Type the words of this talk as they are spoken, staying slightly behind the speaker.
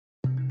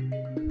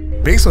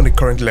Based on the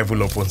current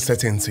level of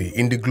uncertainty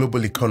in the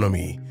global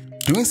economy,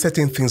 doing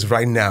certain things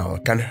right now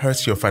can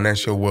hurt your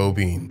financial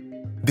well-being.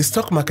 The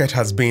stock market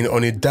has been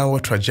on a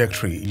downward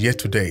trajectory year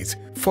to date,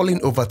 falling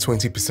over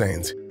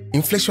 20%.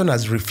 Inflation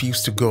has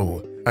refused to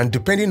go, and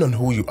depending on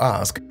who you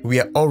ask, we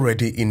are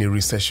already in a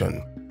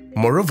recession.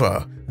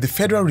 Moreover, the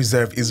Federal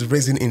Reserve is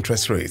raising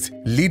interest rates,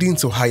 leading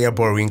to higher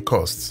borrowing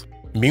costs.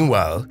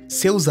 Meanwhile,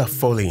 sales are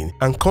falling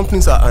and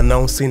companies are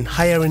announcing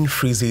hiring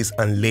freezes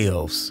and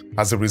layoffs.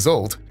 As a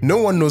result, no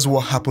one knows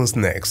what happens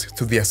next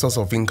to their source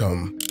of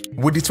income.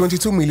 With the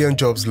 22 million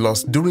jobs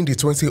lost during the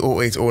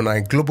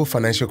 2008-09 global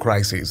financial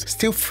crisis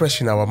still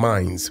fresh in our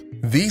minds,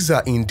 these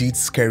are indeed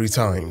scary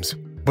times.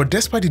 But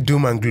despite the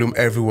doom and gloom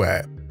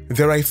everywhere,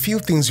 there are a few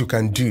things you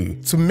can do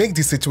to make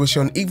the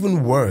situation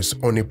even worse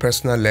on a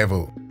personal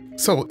level.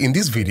 So in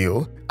this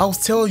video, I'll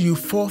tell you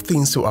 4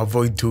 things to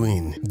avoid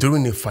doing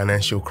during a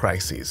financial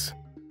crisis.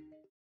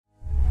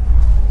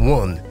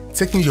 1.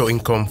 Taking your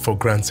income for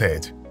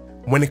granted.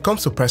 When it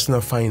comes to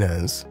personal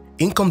finance,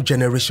 income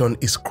generation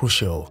is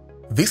crucial.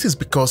 This is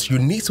because you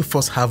need to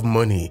first have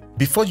money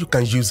before you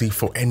can use it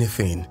for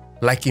anything,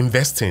 like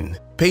investing,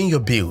 paying your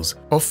bills,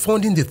 or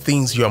funding the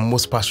things you are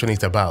most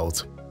passionate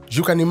about.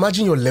 You can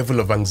imagine your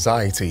level of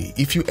anxiety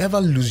if you ever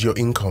lose your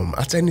income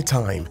at any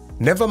time,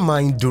 never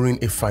mind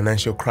during a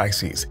financial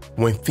crisis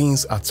when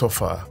things are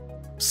tougher.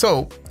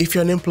 So, if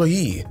you're an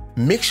employee,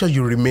 make sure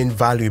you remain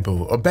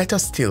valuable or better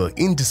still,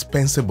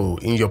 indispensable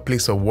in your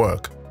place of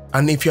work.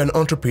 And if you're an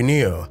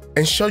entrepreneur,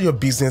 ensure your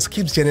business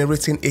keeps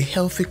generating a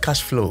healthy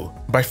cash flow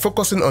by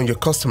focusing on your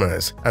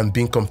customers and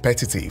being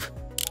competitive.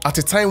 At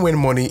a time when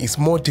money is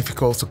more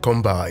difficult to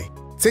come by,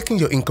 taking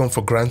your income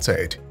for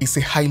granted is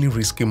a highly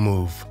risky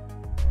move.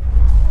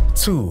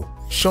 2.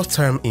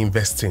 Short-term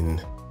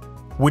investing.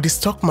 With the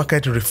stock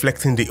market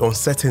reflecting the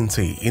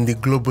uncertainty in the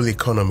global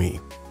economy,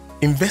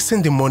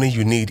 investing the money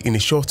you need in the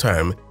short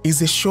term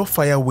is a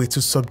surefire way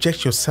to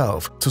subject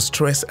yourself to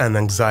stress and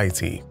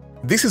anxiety.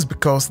 This is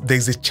because there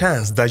is a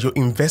chance that your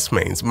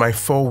investments might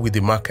fall with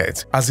the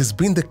market, as has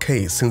been the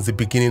case since the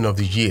beginning of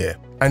the year.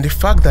 And the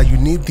fact that you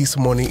need this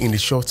money in the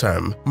short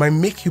term might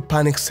make you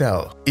panic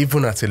sell,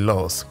 even at a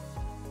loss.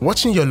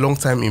 Watching your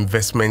long-term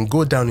investment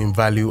go down in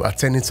value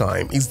at any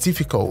time is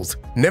difficult,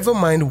 never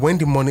mind when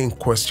the money in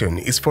question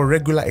is for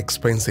regular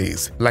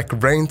expenses like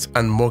rent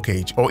and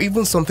mortgage, or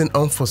even something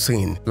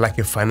unforeseen like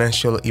a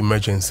financial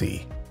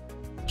emergency.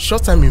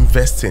 Short-term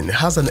investing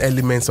has an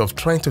element of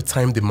trying to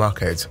time the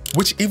market,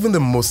 which even the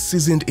most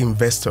seasoned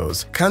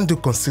investors can't do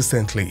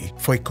consistently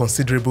for a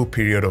considerable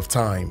period of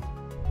time.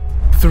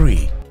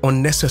 3.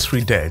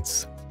 Unnecessary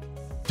debts.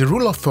 The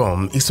rule of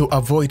thumb is to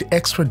avoid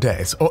extra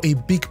debt or a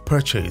big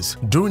purchase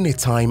during a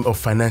time of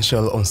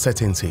financial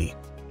uncertainty.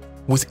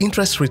 With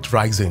interest rates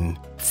rising,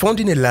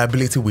 funding a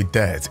liability with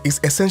debt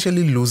is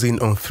essentially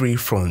losing on 3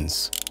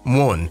 fronts.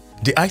 1.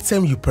 The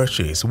item you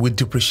purchase will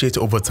depreciate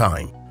over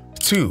time.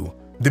 2.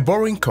 The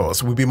borrowing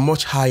cost will be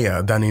much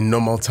higher than in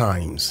normal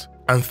times.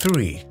 And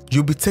 3.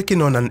 You'll be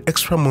taking on an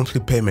extra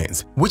monthly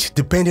payment, which,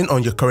 depending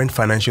on your current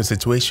financial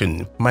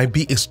situation, might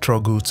be a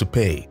struggle to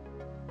pay.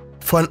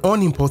 For an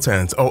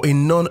unimportant or a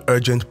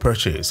non-urgent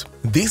purchase,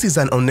 this is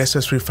an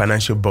unnecessary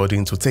financial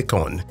burden to take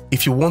on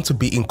if you want to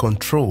be in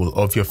control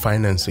of your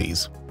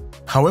finances.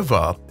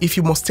 However, if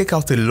you must take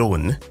out a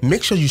loan,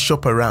 make sure you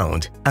shop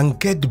around and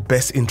get the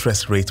best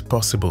interest rate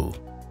possible.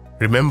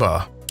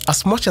 Remember,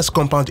 as much as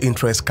compound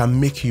interest can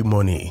make you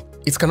money,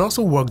 it can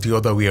also work the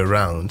other way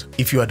around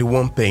if you are the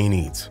one paying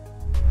it.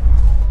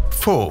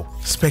 4.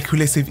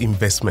 Speculative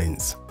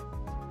investments.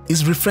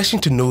 It's refreshing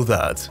to know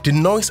that the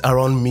noise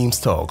around meme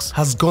stocks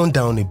has gone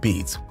down a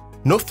bit,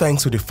 no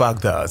thanks to the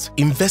fact that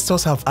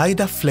investors have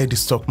either fled the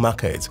stock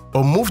market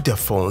or moved their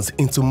funds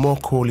into more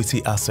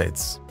quality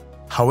assets.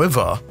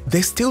 However,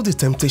 there's still the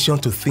temptation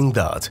to think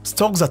that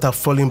stocks that are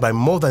falling by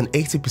more than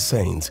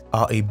 80%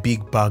 are a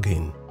big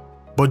bargain.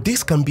 But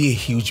this can be a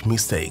huge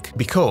mistake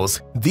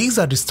because these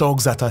are the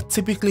stocks that are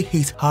typically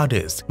hit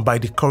hardest by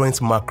the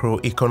current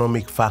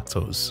macroeconomic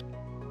factors.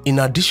 In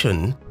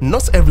addition,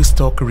 not every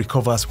stock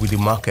recovers with the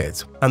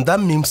market, and that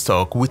meme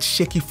stock with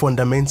shaky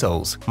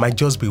fundamentals might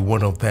just be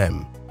one of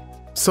them.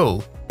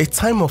 So, a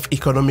time of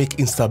economic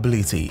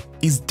instability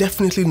is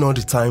definitely not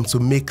the time to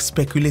make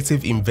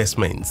speculative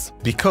investments,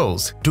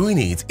 because doing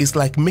it is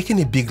like making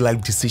a big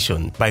life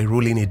decision by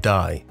rolling a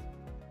die.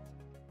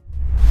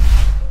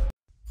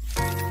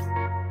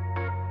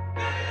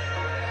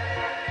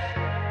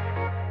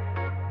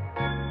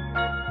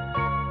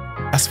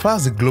 As far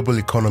as the global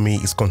economy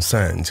is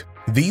concerned,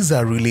 these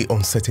are really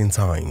uncertain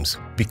times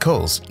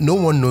because no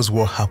one knows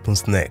what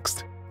happens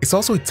next. It's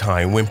also a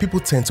time when people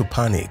tend to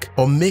panic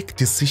or make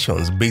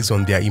decisions based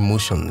on their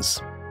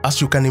emotions.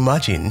 As you can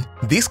imagine,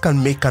 this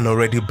can make an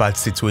already bad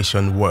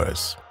situation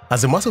worse.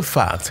 As a matter of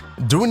fact,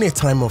 during a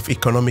time of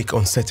economic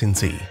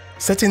uncertainty,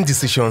 certain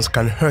decisions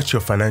can hurt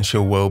your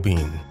financial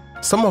well-being.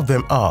 Some of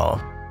them are: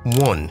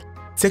 1.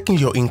 Taking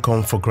your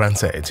income for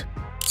granted.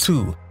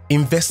 2.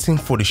 Investing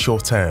for the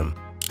short term.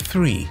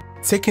 3.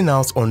 Taking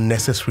out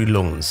unnecessary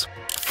loans.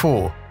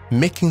 4.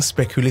 Making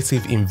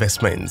speculative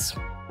investments.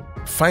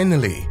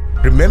 Finally,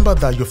 Remember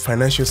that your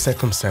financial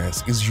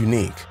circumstance is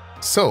unique.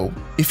 So,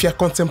 if you're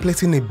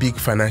contemplating a big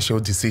financial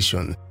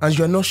decision and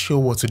you're not sure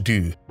what to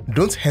do,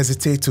 don't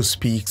hesitate to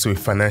speak to a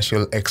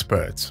financial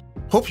expert.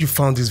 Hope you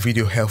found this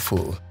video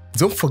helpful.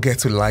 Don't forget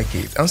to like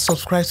it and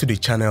subscribe to the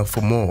channel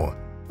for more.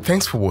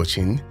 Thanks for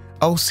watching.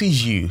 I'll see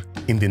you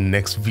in the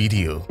next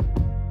video.